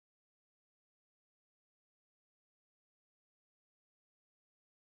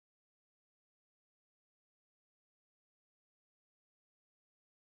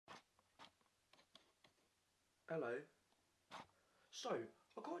Hello. So,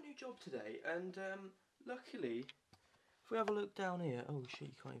 I got a new job today, and luckily, if we have a look down here, oh shit,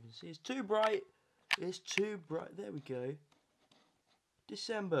 you can't even see. It's too bright. It's too bright. There we go.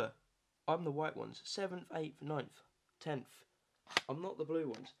 December. I'm the white ones. 7th, 8th, 9th, 10th. I'm not the blue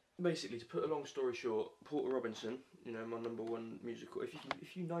ones. Basically, to put a long story short, Porter Robinson, you know, my #1 musical.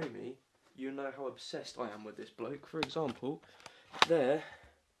 If you know me, you know how obsessed I am with this bloke. For example, there.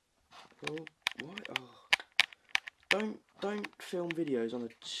 Oh, why? Oh. Don't film videos on a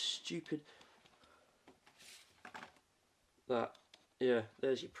stupid. That. Yeah,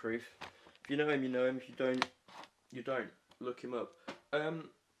 there's your proof. If you know him, you know him. If you don't, you don't. Look him up.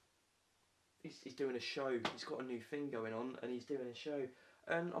 He's doing a show. He's got a new thing going on, and he's doing a show.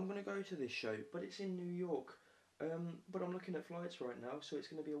 And I'm gonna go to this show, but it's in New York. But I'm looking at flights right now, so it's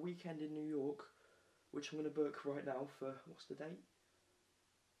gonna be a weekend in New York, which I'm gonna book right now for what's the date?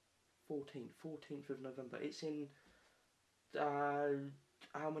 14th of November. It's in.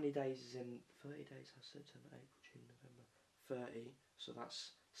 How many days is in 30 days? That's September, April, June, November. 30. So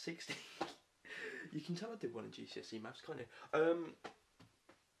that's 60. You can tell I did one in GCSE maths, can't you?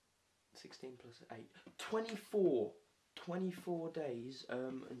 16 plus 8. 24. 24 days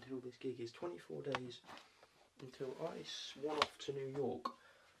until this gig is. 24 days until I swan off to New York.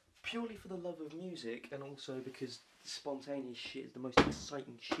 Purely for the love of music, and also because spontaneous shit is the most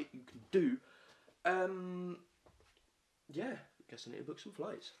exciting shit you can do. Yeah, guess I need to book some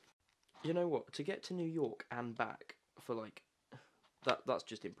flights. You know what? To get to New York and back for like that's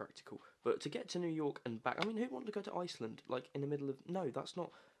just impractical. But to get to New York and back, I mean, who wants to go to Iceland like in the middle of? No, that's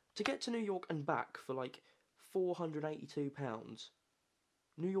not. To get to New York and back for like £482,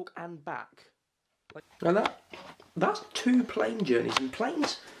 New York and back. Like, now that's 2 plane journeys, and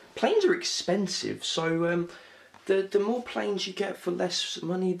planes are expensive. So the more planes you get for less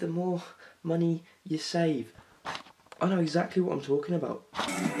money, the more money you save. I know exactly what I'm talking about.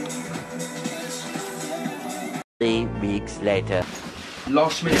 3 weeks later.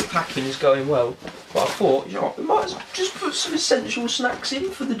 Last minute packing is going well, but I thought, you know, we might as well just put some essential snacks in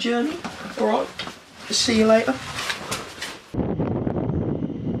for the journey. Alright, see you later.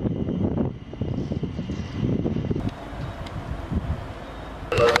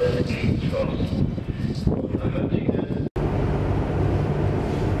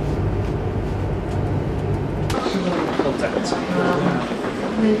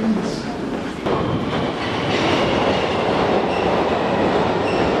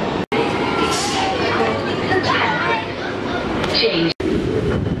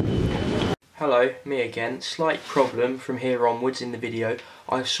 Hello, me again. Slight problem from here onwards in the video.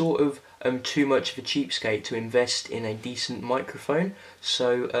 I've sort of too much of a cheapskate to invest in a decent microphone,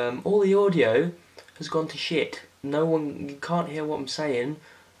 so all the audio has gone to shit. You can't hear what I'm saying,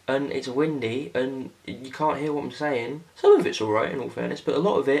 and it's windy, and you can't hear what I'm saying. Some of it's alright, in all fairness, but a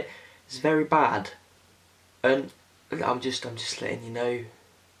lot of it is very bad. And I'm just letting you know.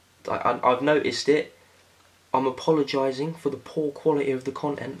 I've noticed it. I'm apologising for the poor quality of the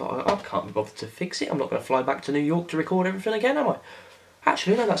content, but I can't be bothered to fix it. I'm not going to fly back to New York to record everything again, am I?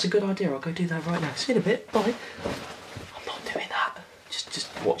 Actually, no, that's a good idea. I'll go do that right now. See you in a bit. Bye. I'm not doing that.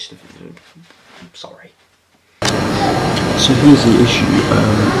 Just watch the video. I'm sorry. So here's the issue. The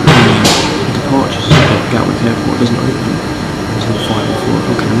departures at Gatwick Airport doesn't open until 5 or 4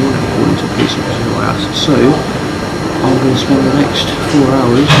 o'clock in the morning, according to police officer who I asked. So I'm going to spend the next 4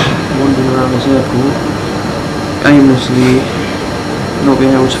 hours wandering around this airport, aimlessly, not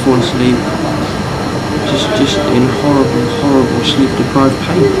being able to fall asleep, just in horrible sleep-deprived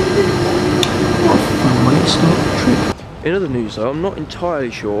pain. What a fun way to start the trip. In other news though, I'm not entirely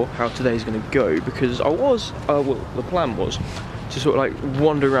sure how today's going to go, because well, the plan was to sort of like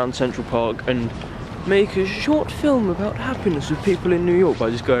wander around Central Park and make a short film about happiness with people in New York by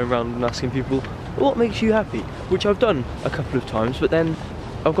just going around and asking people, what makes you happy? Which I've done a couple of times, but then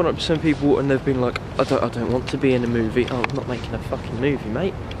I've gone up to some people and they've been like, I don't want to be in a movie. Oh, I'm not making a fucking movie,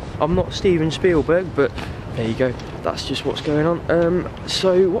 mate. I'm not Steven Spielberg, but there you go. That's just what's going on.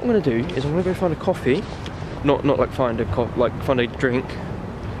 So what I'm gonna do is I'm gonna go find a coffee, not like find a drink.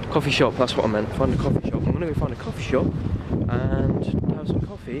 Coffee shop. That's what I meant. Find a coffee shop. I'm gonna go find a coffee shop and have some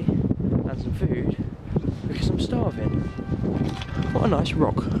coffee and some food because I'm starving. What a nice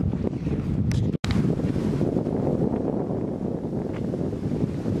rock.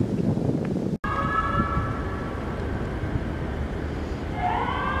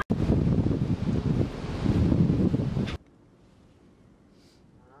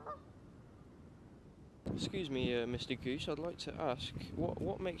 Excuse me, Mr. Goose, I'd like to ask,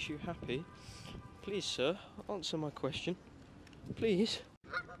 what makes you happy? Please, sir, answer my question. Please.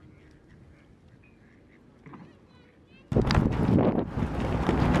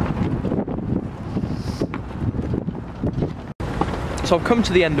 So I've come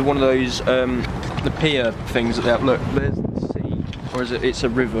to the end of one of those the pier things that they have. Look, there's the sea, or is it? It's a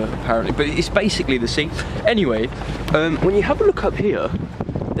river apparently, but it's basically the sea. Anyway, when you have a look up here,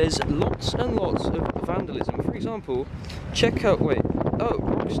 there's lots and lots of vandalism. For example, check out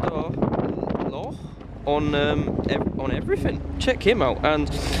Rockstar Law on everything. Check him out, and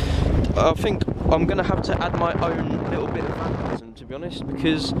I think I'm gonna have to add my own little bit of vandalism, to be honest,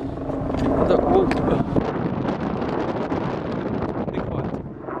 because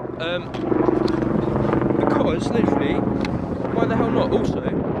because literally, why the hell not? Also,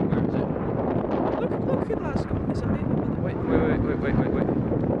 where is it? Look at that sky. Is that it? Wait.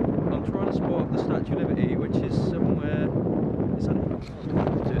 I'm trying to spot the Statue of Liberty, which is somewhere. Is that?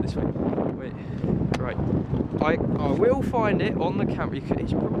 Do it this way. Wait. Right. I will find it on the camera.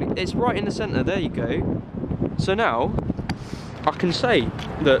 It's right in the centre. There you go. So now I can say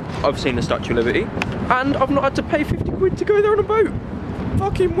that I've seen the Statue of Liberty, and I've not had to pay 50 quid to go there on a boat.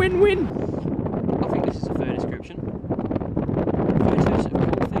 Fucking win-win. I think this is a fair description. Photos of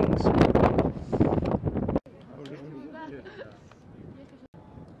cool things.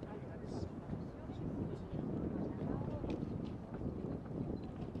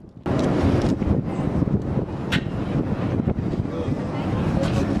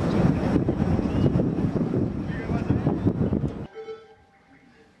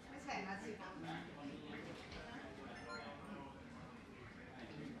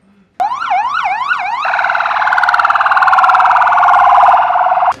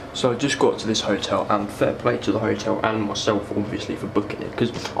 So I just got to this hotel, and fair play to the hotel and myself obviously for booking it,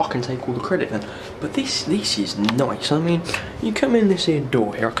 because I can take all the credit then. But this is nice. I mean, you come in this here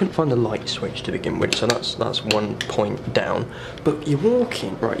door here, I couldn't find the light switch to begin with, so that's 1 point down. But you walk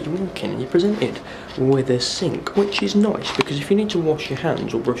in, right, and you're presented with a sink, which is nice, because if you need to wash your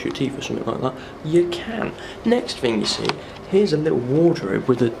hands or brush your teeth or something like that, you can. Next thing you see, here's a little wardrobe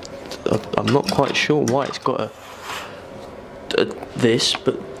with I'm not quite sure why it's got this,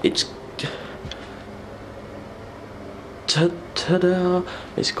 but it's ta-da!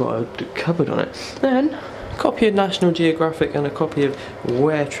 It's got a cupboard on it. Then a copy of National Geographic and a copy of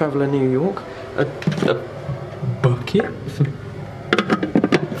Where Traveller New York. A bucket for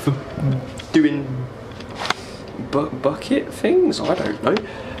doing bucket things. I don't know.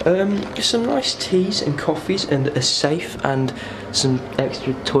 Some nice teas and coffees and a safe and some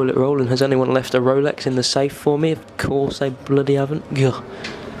extra toilet roll. And has anyone left a Rolex in the safe for me? Of course they bloody haven't. Ugh.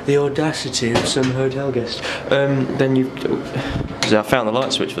 The audacity of some hotel guests. Then you. So I found the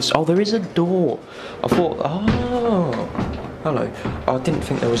light switch for. Oh, there is a door. I thought. Oh, hello. I didn't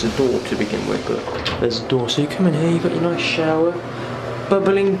think there was a door to begin with, but there's a door. So you come in here. You got your nice shower.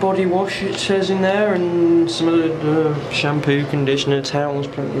 Bubbling body wash, it says in there, and some other shampoo, conditioner, towels,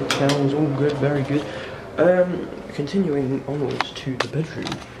 plenty of towels, all good, very good. Continuing onwards to the bedroom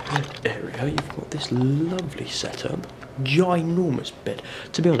area, you've got this lovely setup, ginormous bed.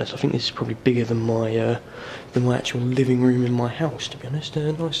 To be honest, I think this is probably bigger than my actual living room in my house, to be honest.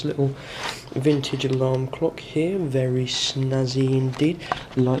 A nice little vintage alarm clock here, very snazzy indeed.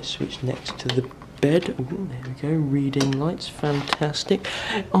 Light switch next to the bed. Ooh, there we go, reading lights, fantastic.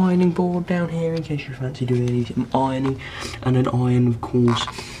 Ironing board down here in case you fancy doing anything ironing, and an iron of course,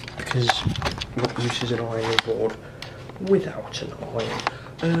 because what use is an ironing board without an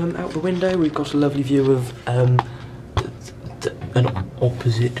iron. Out the window we've got a lovely view of an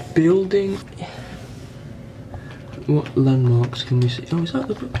opposite building. What landmarks can we see? Oh, is that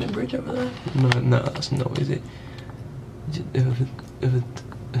the Brooklyn Bridge over there? No, that's not, is it?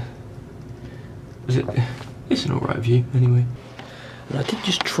 It's an alright view, anyway. And I did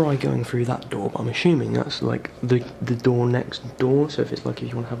just try going through that door, but I'm assuming that's like the door next door, so if you want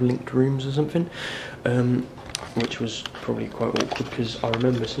to have linked rooms or something. Which was probably quite awkward, because I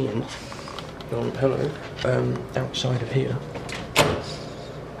remember seeing, outside of here.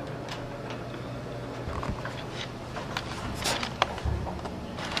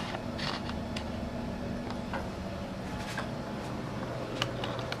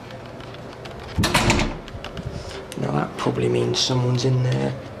 Now that probably means someone's in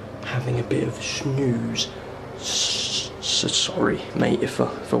there having a bit of a snooze. So sorry, mate, if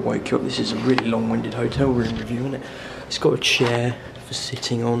I woke you up. This is a really long-winded hotel room review, isn't it? It's got a chair for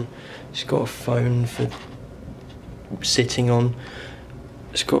sitting on. It's got a phone for sitting on.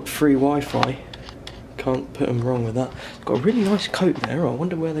 It's got free Wi-Fi. Can't put them wrong with that. It's got a really nice coat there. I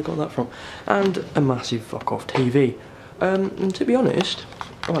wonder where they got that from. And a massive fuck-off TV. And to be honest,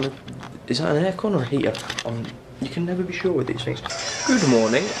 is that an aircon or a heater? You can never be sure with these things. Good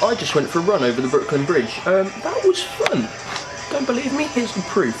morning. I just went for a run over the Brooklyn Bridge. That was fun. Don't believe me? Here's the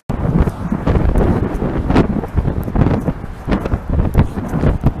proof.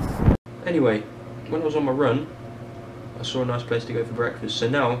 Anyway, when I was on my run, I saw a nice place to go for breakfast. So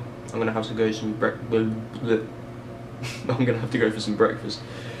now I'm gonna have to go some I'm gonna have to go for some breakfast.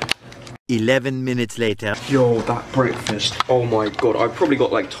 11 minutes later. Yo, that breakfast. Oh my god, I've probably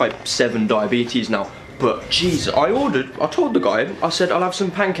got like type 7 diabetes now. But jeez, I told the guy, I said I'll have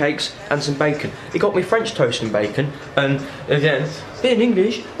some pancakes and some bacon. He got me French toast and bacon, and again, in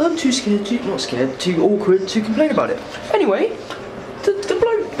English, I'm too scared to, not scared, too awkward to complain about it. Anyway,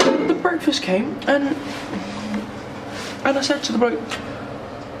 the breakfast came, and I said to the bloke,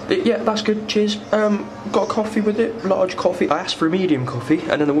 yeah, that's good, cheers. Got a coffee with it, large coffee. I asked for a medium coffee,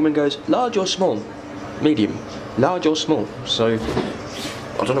 and then the woman goes, large or small? Medium. Large or small? So,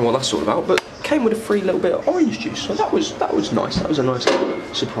 I don't know what that's all about, but came with a free little bit of orange juice, so that was nice. That was a nice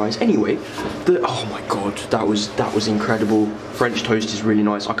surprise. Anyway, oh my god, that was incredible. French toast is really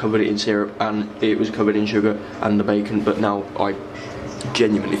nice. I covered it in syrup, and it was covered in sugar and the bacon, but now I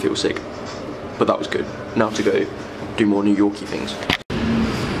genuinely feel sick. But that was good. Now to go do more New Yorkie things.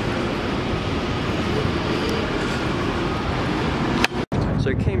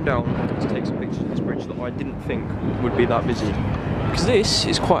 So came down to take some pictures of this bridge that I didn't think would be that busy. Because this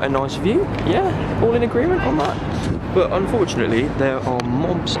is quite a nice view, yeah, all in agreement on that. But unfortunately, there are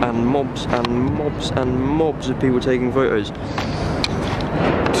mobs and mobs and mobs and mobs of people taking photos.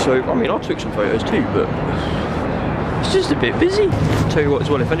 So, I mean, I took some photos too, but it's just a bit busy. Tell you what as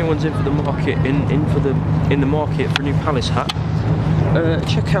well, if anyone's in for the market, in the market for a new Palace hat,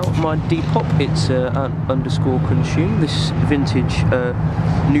 check out my Depop. It's @_consume. This vintage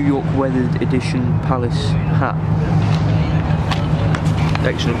New York weathered edition Palace hat.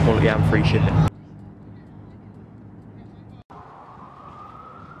 Excellent quality and free shipping.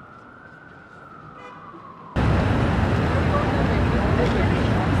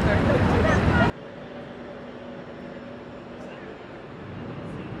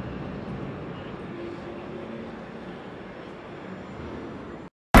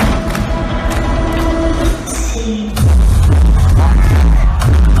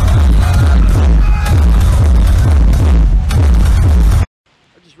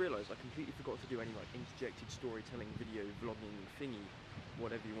 I completely forgot to do any like interjected storytelling, video, vlogging, thingy,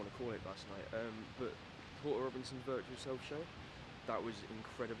 whatever you want to call it last night. But Porter Robinson's virtual self show, that was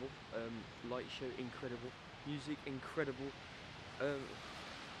incredible. Light show, incredible. Music, incredible.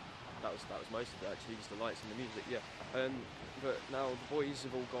 That was most of it actually, just the lights and the music, yeah. But now the boys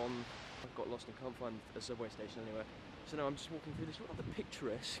have all gone. I've got lost and can't find a subway station anywhere. So now I'm just walking through this rather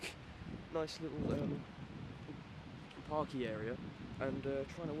picturesque, nice little parky area, and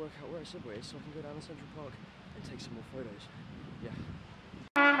trying to work out where a subway is so I can go down to Central Park and take some more photos. Yeah.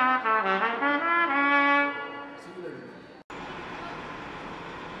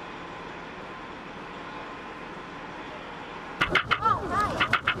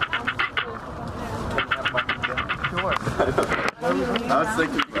 I was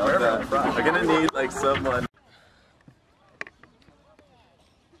thinking about that. We're gonna need like someone.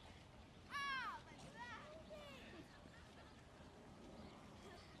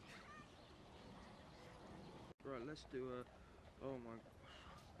 Right, let's do a. Oh my.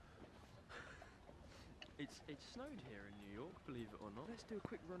 It's snowed here in New York, believe it or not. Let's do a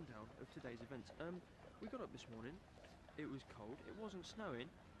quick rundown of today's events. We got up this morning. It was cold. It wasn't snowing.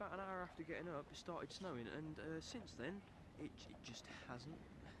 About an hour after getting up, it started snowing, and since then, it just hasn't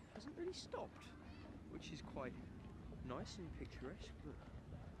really stopped, which is quite nice and picturesque. But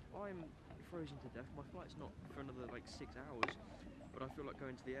I'm frozen to death. My flight's not for another like 6 hours, but I feel like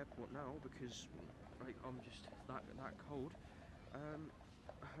going to the airport now because like I'm just that cold.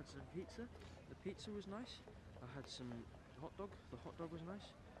 I had some pizza. The pizza was nice. I had some hot dog. The hot dog was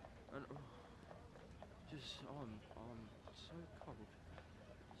nice, and I'm so cold,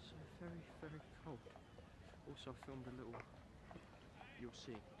 so very cold. Also, I filmed a little. You'll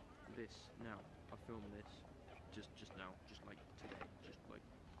see this now. I filmed this just now, just like today, just like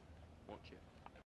watch it.